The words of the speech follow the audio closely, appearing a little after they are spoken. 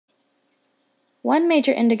One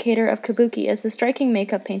major indicator of kabuki is the striking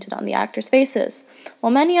makeup painted on the actors' faces.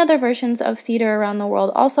 While many other versions of theater around the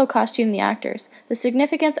world also costume the actors, the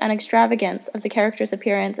significance and extravagance of the character's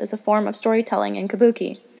appearance is a form of storytelling in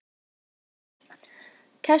kabuki.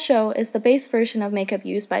 Kesho is the base version of makeup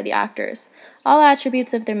used by the actors. All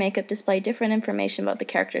attributes of their makeup display different information about the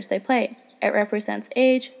characters they play. It represents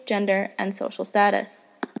age, gender, and social status.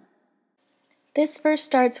 This verse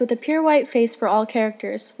starts with a pure white face for all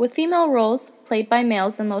characters, with female roles, played by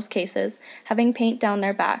males in most cases, having paint down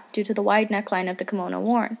their back due to the wide neckline of the kimono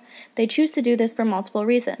worn. They choose to do this for multiple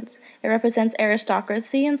reasons. It represents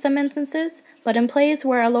aristocracy in some instances, but in plays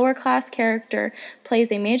where a lower class character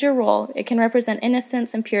plays a major role, it can represent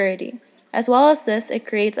innocence and purity. As well as this, it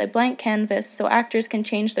creates a blank canvas so actors can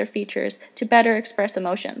change their features to better express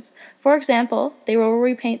emotions. For example, they will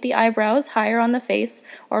repaint the eyebrows higher on the face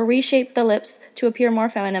or reshape the lips to appear more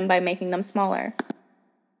feminine by making them smaller.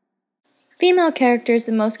 Female characters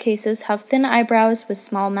in most cases have thin eyebrows with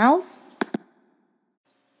small mouths,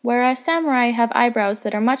 whereas samurai have eyebrows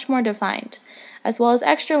that are much more defined, as well as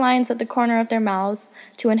extra lines at the corner of their mouths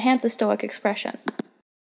to enhance a stoic expression.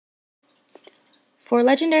 For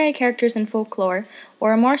legendary characters in folklore,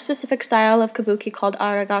 or a more specific style of kabuki called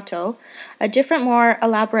aragato, a different, more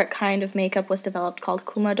elaborate kind of makeup was developed called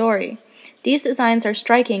Kumadori. These designs are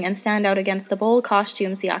striking and stand out against the bold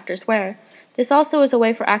costumes the actors wear. This also is a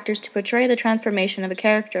way for actors to portray the transformation of a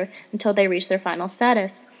character until they reach their final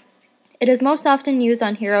status. It is most often used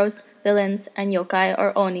on heroes, villains, and yokai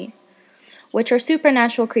or oni, which are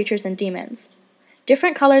supernatural creatures and demons.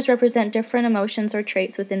 Different colors represent different emotions or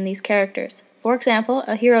traits within these characters. For example,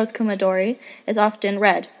 a hero's Kumadori is often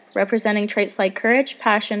red, representing traits like courage,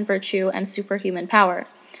 passion, virtue, and superhuman power.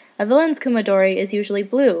 A villain's Kumadori is usually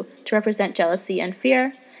blue, to represent jealousy and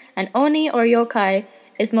fear, and Oni or yokai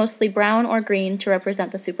is mostly brown or green to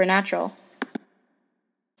represent the supernatural.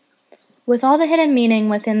 With all the hidden meaning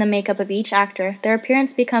within the makeup of each actor, their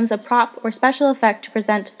appearance becomes a prop or special effect to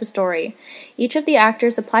present the story. Each of the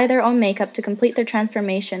actors apply their own makeup to complete their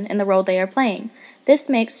transformation in the role they are playing. This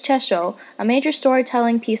makes Kesho a major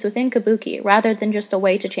storytelling piece within kabuki, rather than just a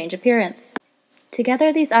way to change appearance.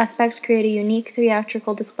 Together, these aspects create a unique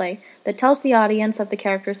theatrical display that tells the audience of the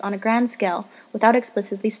characters on a grand scale, without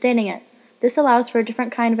explicitly stating it. This allows for a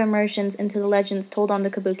different kind of immersions into the legends told on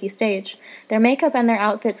the kabuki stage. Their makeup and their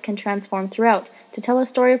outfits can transform throughout, to tell a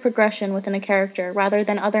story of progression within a character, rather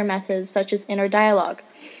than other methods such as inner dialogue,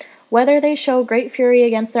 whether they show great fury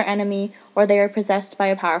against their enemy, or they are possessed by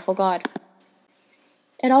a powerful god.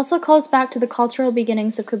 It also calls back to the cultural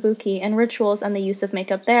beginnings of kabuki and rituals and the use of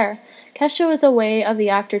makeup there. Kesho is a way of the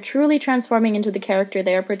actor truly transforming into the character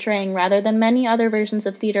they are portraying, rather than many other versions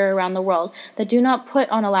of theater around the world that do not put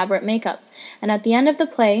on elaborate makeup. And at the end of the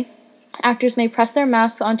play, actors may press their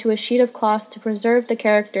masks onto a sheet of cloth to preserve the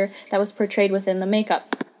character that was portrayed within the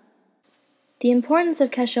makeup. The importance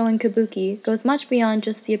of Kesho in kabuki goes much beyond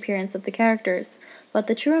just the appearance of the characters, but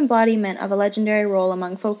the true embodiment of a legendary role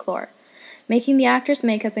among folklore, making the actors'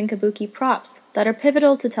 makeup in kabuki props that are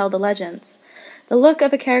pivotal to tell the legends. The look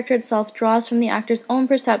of a character itself draws from the actor's own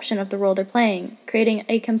perception of the role they're playing, creating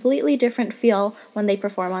a completely different feel when they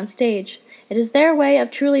perform on stage. It is their way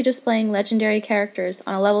of truly displaying legendary characters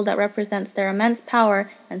on a level that represents their immense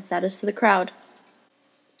power and status to the crowd.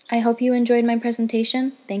 I hope you enjoyed my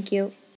presentation. Thank you.